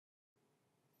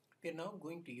We're now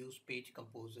going to use Page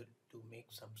Composer to make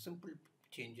some simple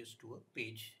changes to a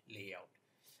page layout.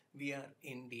 We are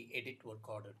in the Edit Work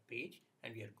Order page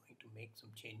and we are going to make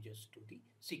some changes to the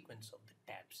sequence of the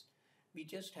tabs. We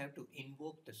just have to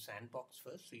invoke the sandbox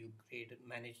first. So you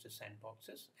manage the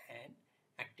sandboxes and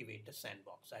activate the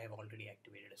sandbox. I have already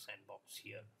activated a sandbox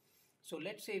here. So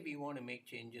let's say we want to make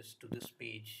changes to this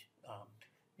page.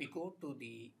 We go to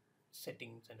the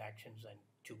settings and actions and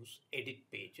choose Edit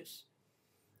Pages.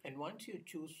 And once you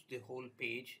choose the whole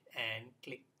page and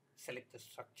select the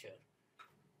structure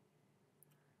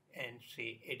and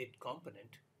say edit component,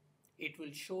 it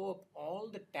will show up all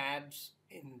the tabs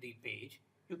in the page.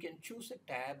 You can choose a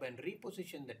tab and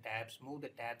reposition the tabs, move the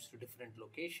tabs to different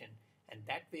location, and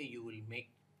that way you will make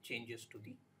changes to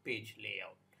the page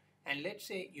layout. And let's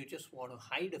say you just want to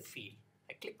hide a field.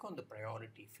 I click on the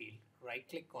priority field, right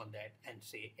click on that and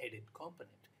say edit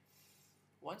component.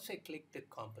 Once I click the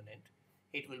component,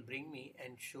 it will bring me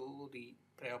and show the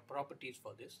properties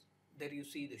for this. There you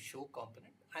see the show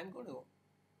component. I'm going to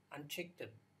uncheck the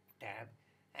tab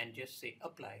and just say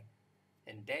apply.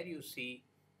 And there you see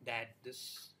that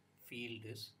this field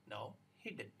is now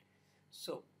hidden.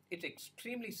 So it's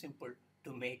extremely simple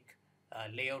to make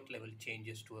layout level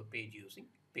changes to a page using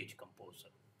Page Composer.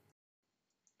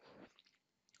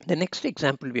 The next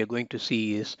example we are going to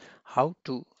see is how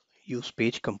to use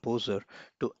Page Composer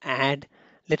to add,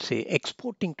 let's say,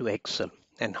 exporting to Excel,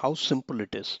 and how simple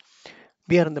it is.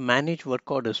 We are on the Manage Work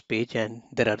Orders page and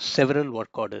there are several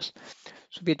work orders.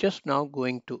 So we're just now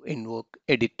going to invoke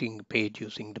editing page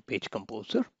using the Page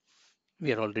Composer.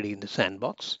 We are already in the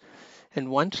sandbox. And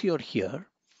once you're here,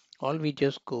 all we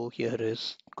just go here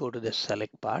is go to the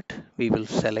select part. We will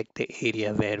select the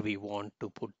area where we want to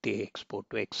put the export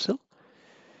to Excel.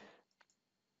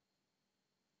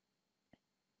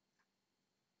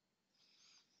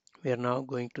 We are now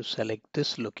going to select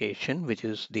this location, which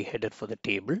is the header for the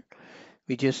table.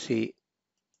 We just say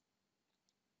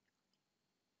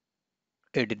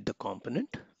edit the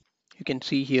component. You can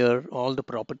see here all the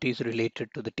properties related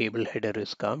to the table header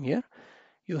is come here.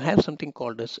 You have something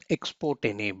called as export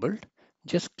enabled.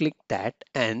 Just click that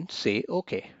and say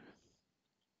OK.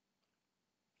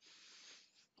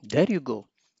 There you go.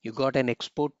 You got an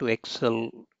export to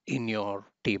Excel in your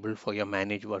table for your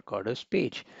manage work orders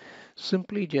page.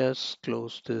 Simply just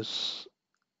close this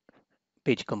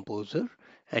Page Composer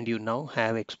and you now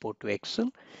have export to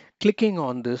Excel. Clicking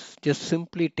on this just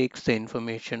simply takes the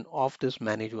information of this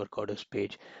manage work orders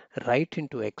page right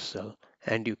into Excel,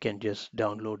 and you can just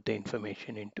download the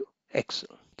information into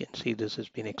Excel. You can see this has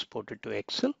been exported to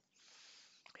Excel.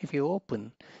 If you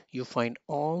open, you find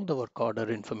all the work order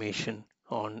information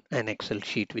on an Excel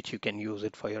sheet, which you can use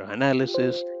it for your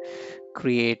analysis,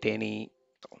 create any.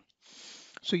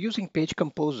 So using Page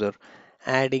Composer,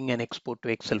 adding an export to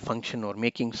Excel function or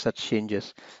making such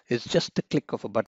changes is just the click of a button.